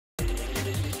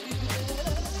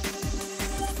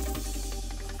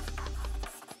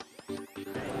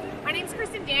name's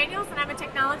Kristen Daniels, and I'm a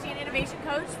technology and innovation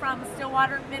coach from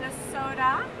Stillwater,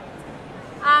 Minnesota.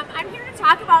 I'm here to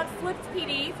talk about flipped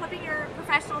PD, flipping your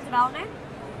professional development.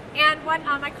 And what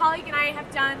my colleague and I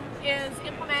have done is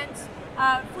implement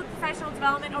flipped professional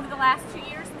development over the last 2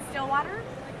 years in Stillwater.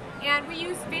 And we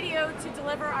use video to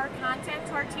deliver our content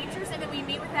to our teachers, and then we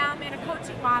meet with them in a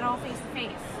coaching model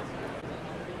face-to-face.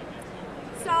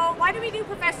 So why do we do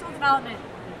professional development?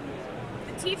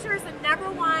 The teacher is the number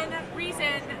one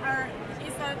reason, or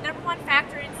is the number one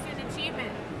factor in student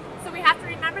achievement. So we have to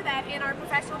remember that in our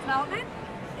professional development,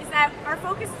 is that our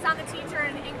focus is on the teacher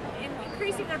and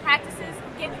increasing their practices,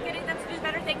 getting them to do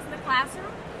better things in the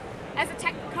classroom. As a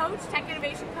tech coach, tech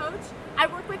innovation coach, I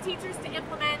work with teachers to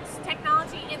implement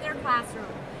technology in their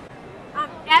classroom.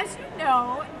 As you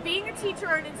know, being a teacher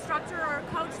or an instructor or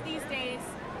a coach these days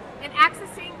and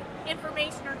accessing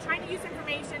information or trying to use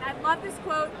information, I love this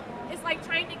quote, is like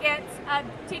trying to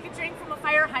take a drink from a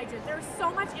fire hydrant. There's so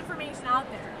much information out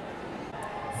there.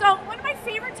 So one of my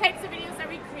favorite types of videos that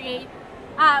we create,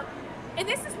 and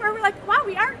this is where we're like, wow,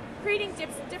 we are creating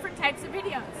different types of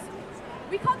videos.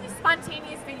 We call these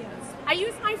spontaneous videos. I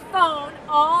use my phone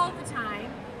all the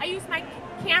time. I use my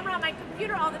camera on my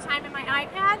computer all the time and my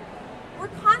iPad. We're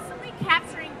constantly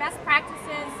capturing best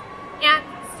practices and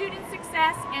student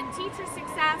success and teacher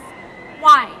success.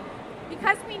 Why?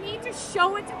 Because we need to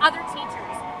show it to other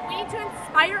teachers. We need to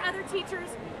inspire other teachers.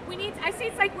 I say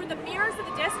it's like we're the mirrors of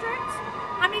the district.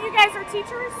 How many of you guys are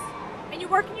teachers and you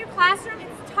work in your classroom?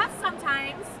 It's tough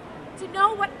sometimes to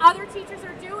know what other teachers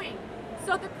are doing.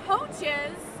 So the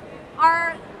coaches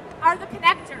are the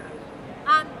connector.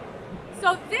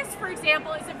 So this, for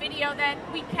example, is a video that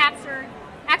we captured.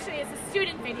 Actually, it's a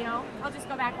student video. I'll just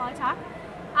go back while I talk.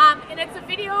 And it's a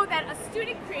video that a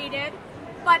student created,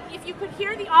 but if you could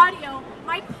hear the audio,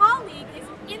 my colleague is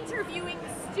interviewing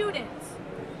the student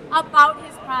about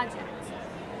his project.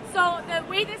 So the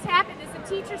way this happened is the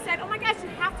teacher said, oh my gosh, you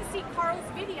have to see Carl's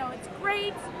video. It's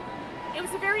great. It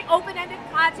was a very open-ended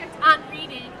project on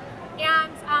reading.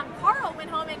 And Carl went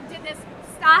home and did this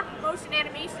stop motion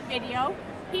animation video.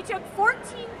 He took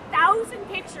 14,000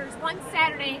 pictures one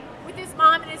Saturday with his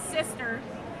mom and his sister.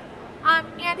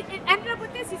 And it ended up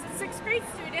with this. He's a 6th grade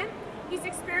student. He's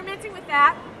experimenting with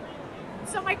that.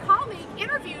 So my colleague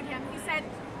interviewed him. He said,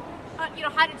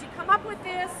 how did you come up with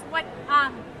this? What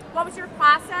was your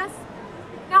process?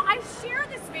 Now I share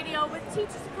this video with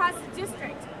teachers across the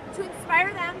district to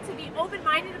inspire them to be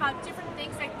open-minded about different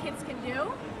things that kids can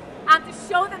do, to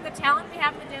show them the talent we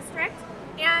have in the district,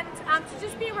 and to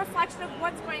just be a reflection of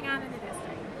what's going on in the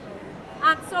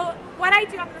district. So what I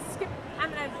do,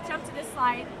 I'm going to jump to this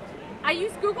slide. I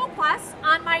use Google Plus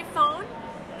on my phone,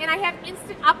 and I have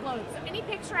instant upload. So any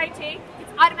picture I take,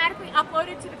 it's automatically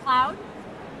uploaded to the cloud,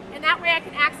 and that way I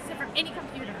can access it from any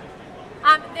computer.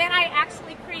 Then I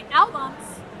actually create albums.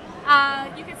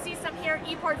 You can see some here,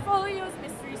 e-portfolios,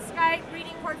 mystery Skype,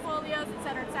 reading portfolios,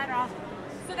 etc.,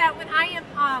 so that when I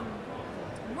am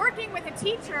working with a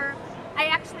teacher, I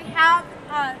actually have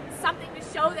something to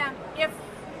show them if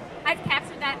I've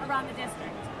captured that around the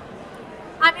district.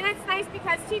 And it's nice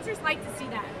because teachers like to see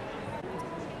that.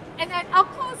 And then I'll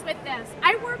close with this.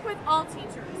 I work with all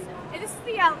teachers. And this is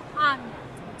the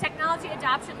technology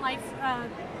adoption life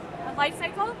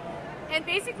cycle. And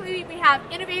basically we have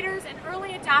innovators and early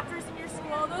adopters in your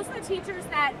school. Those are the teachers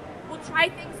that will try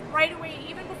things right away,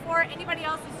 even before anybody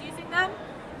else is using them.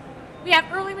 We have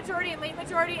early majority and late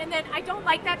majority, and then I don't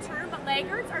like that term, but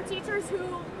laggards are teachers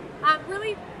who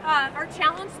really are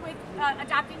challenged with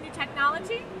adopting new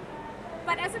technology.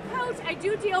 But as a coach, I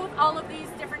do deal with all of these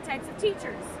different types of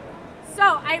teachers.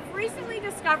 So I've recently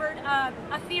discovered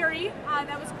a theory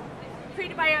that was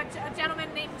created by a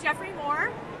gentleman named Jeffrey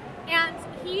Moore, and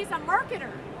he's a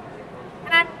marketer.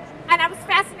 And I was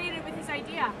fascinated with his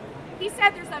idea. He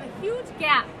said there's a huge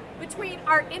gap between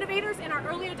our innovators and our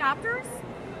early adopters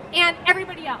and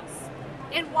everybody else.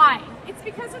 And why? It's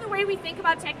because of the way we think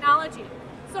about technology.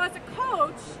 So as a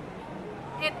coach,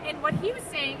 and what he was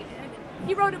saying,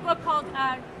 he wrote a book called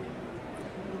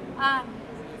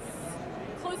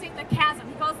Closing the Chasm.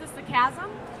 He calls this the chasm.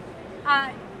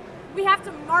 We have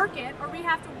to market, or we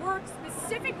have to work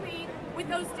specifically with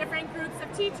those different groups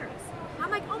of teachers.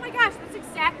 I'm like, oh my gosh, that's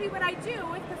exactly what I do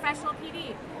with professional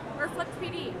PD or flipped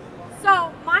PD.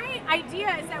 So my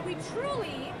idea is that we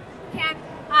truly can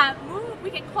we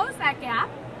can close that gap.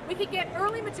 We can get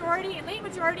early majority and late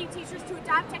majority teachers to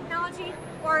adopt technology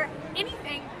or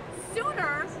anything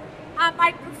sooner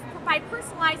by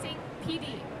personalizing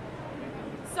PD.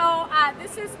 So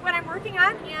this is what I'm working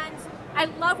on, and I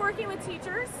love working with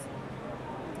teachers.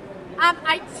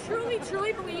 I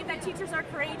truly believe that teachers are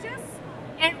courageous,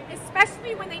 And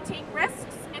especially when they take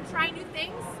risks and try new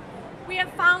things, we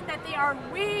have found that they are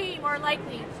way more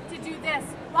likely to do this.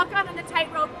 Walk out on the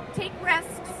tightrope, take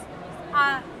risks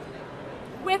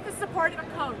with the support of a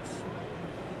coach.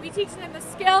 We teach them the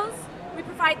skills, we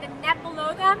provide the net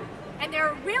below them, and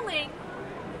they're willing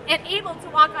and able to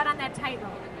walk out on that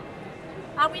tightrope.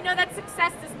 We know that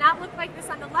success does not look like this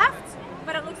on the left,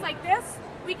 but it looks like this.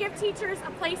 We give teachers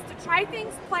a place to try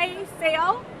things, play,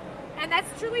 fail, and that's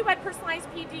truly what personalized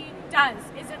PD does,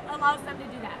 is it allows them to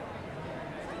do that.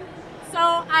 So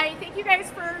I thank you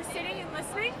guys for sitting and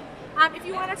listening. If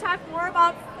you want to talk more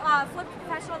about flipped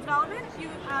professional development, you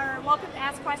are welcome to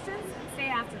ask questions and stay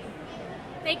after.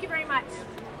 Thank you very much.